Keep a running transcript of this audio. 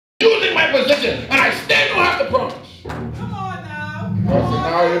using my position, and I still don't have the promise. Come on now. God said,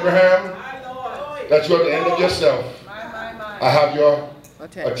 now, Abraham, that you're at the end of yourself. I have your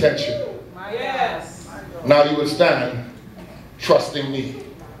attention. Yes. Now you will stand trusting me.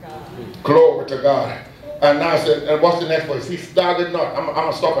 Glory to God. And now I said, and what's the next verse? He staggered not. I'm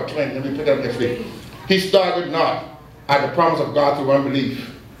going to stop at 20. Let me pick it up next week. He staggered not at the promise of God through unbelief,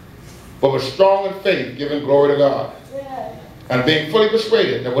 but was strong in faith, giving glory to God. And being fully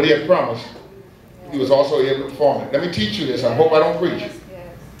persuaded that what he had promised, he was also able to perform it. Let me teach you this. I hope I don't preach.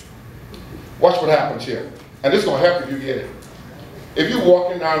 Watch what happens here. And this is going to help if you get it. If you're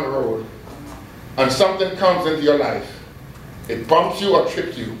walking down the road and something comes into your life, it bumps you or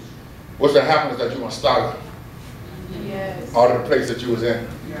trips you, what's going to happen is that you're going to stagger out of the place that you was in.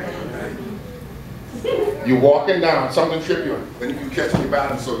 You're walking down, something trips you, then you catch your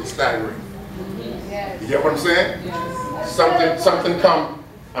balance, so you're staggering. You get what I'm saying? Something come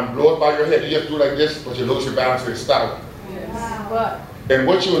and blows by your head. You just do like this, but you lose your balance, so you're staggering. And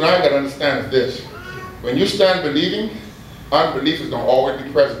what you and I got to understand is this. When you stand believing, unbelief is going to always be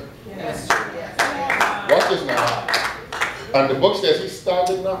present. Watch this now. And the book says he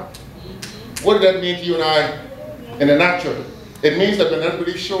staggered not. What did that mean to you and I in the natural? It means that when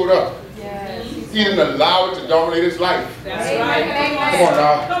unbelief showed up, he didn't allow it to dominate his life. That's right. Come on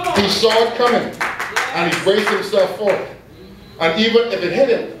now. He saw it coming and he braced himself for it. And even if it hit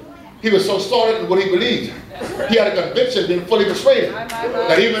him, he was so solid in what he believed. He had a conviction, being fully persuaded,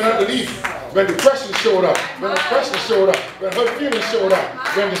 that even unbelief, when depression showed up, when oppression showed up, when hurt feelings showed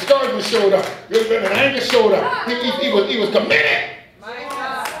up, when discouragement showed up, when anger showed up, he was committed.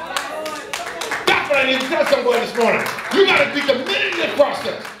 That's what I need to tell somebody this morning. You got to be committed to this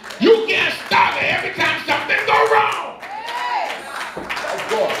process. You can't stop it every time something goes wrong.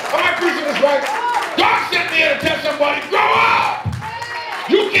 Am I preaching this right? God sent me here to tell somebody, grow up.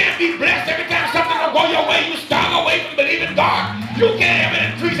 You can't be blessed every time something don't go your way. You start away from believing God. You can't have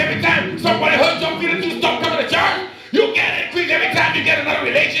an increase every time somebody hurts your feelings. You stop coming to church. You can't increase every time you get another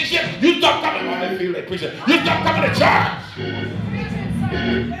relationship. You stop coming. Oh, they feel like preaching. You stop coming to church.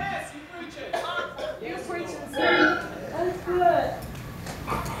 Yes, you preaching, sir. That's good.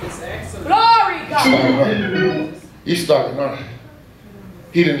 It's excellent. Glory, God. He started on.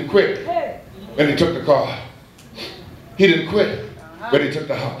 He didn't quit when he took the car. He didn't quit when he took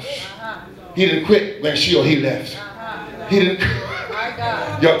the house. He didn't quit when she or he left. He didn't.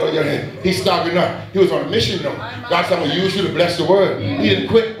 He started not. He was on a mission though. God said, I'm going to use you to bless the world. He didn't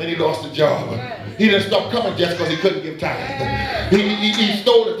quit when he lost the job. He didn't stop coming just because he couldn't give tithe. He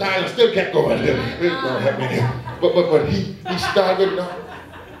stole the tithe and still kept going. But he started not.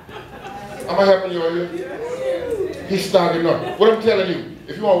 Am I helping you over here? He started not. What I'm telling you,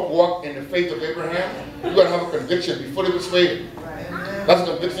 if you want to walk in the faith of Abraham, you got to have a conviction, be fully persuaded. That's a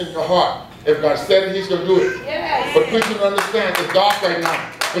conviction in your heart. If God said it, he's going to do it. Yes. But please don't understand, it's dark right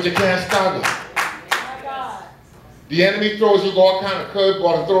now, but you can't stagger. The enemy throws you all kind of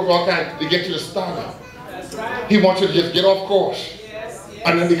curveballs and throws all kinds to get you to stagger. Right. He wants you to just get off course.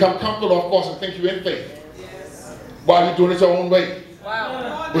 And then become comfortable off course and think you're in faith. While you're doing it your own way.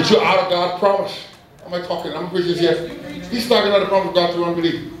 Wow. But you're out of God's promise. Am I talking? I'm preaching here. He's talking about the promise of God through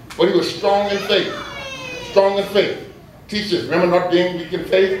unbelief. But he was strong in faith. Strong in faith. Teachers, remember not being weak in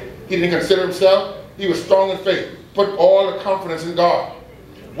faith? He didn't consider himself. He was strong in faith. Put all the confidence in God.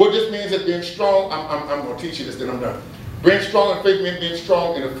 What this means is being strong. I'm going to teach you this, then I'm done. Being strong in faith means being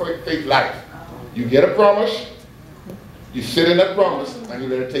strong in a faith life. You get a promise. You sit in that promise and you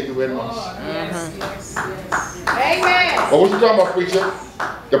let it take you where it must. Yes. Amen. But what you talking about, preacher?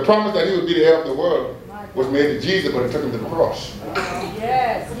 The promise that he would be the heir of the world was made to Jesus, but it took him to the cross.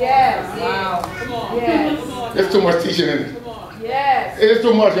 Yes. Wow. Come on. Yes. There's too much teaching in it. Yes. There's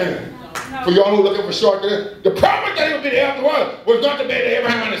too much in it. For y'all who are looking for shortcuts, the promise that he would be the heir of the world was not to be to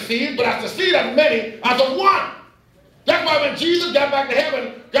Abraham and the seed, but as the seed of many, as of one. That's why when Jesus got back to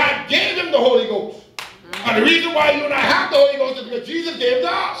heaven, God gave him the Holy Ghost. And the reason why you and I have the Holy Ghost is because Jesus gave it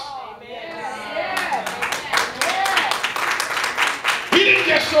to us. He didn't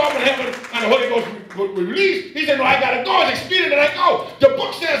just show up in heaven and the Holy Ghost was released. He said, no, I got to go. It's expedient that I go. The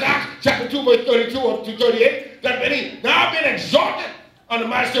book says, Acts chapter 2, verse 32 up to 38, that when he now been exalted on the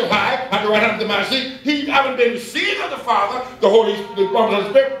majesty of high, at the right hand of the majesty, he having been received of the Father, the promise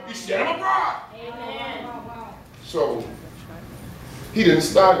of the Spirit, he sent him abroad. Amen. So, he didn't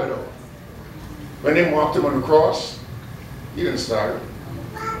start it all. When they mocked him on the cross, he didn't start it.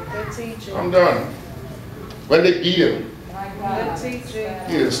 I'm done. When they beat him,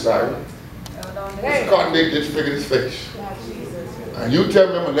 he didn't start it. It's cotton they disfigured his face. And you tell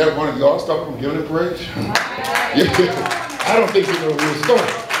me I'm going to let one of y'all stop from giving him praise? I don't think you know where it's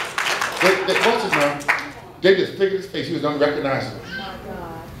going. What's his name? They just figured his face. He was unrecognizable. My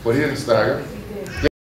God. But he didn't stagger.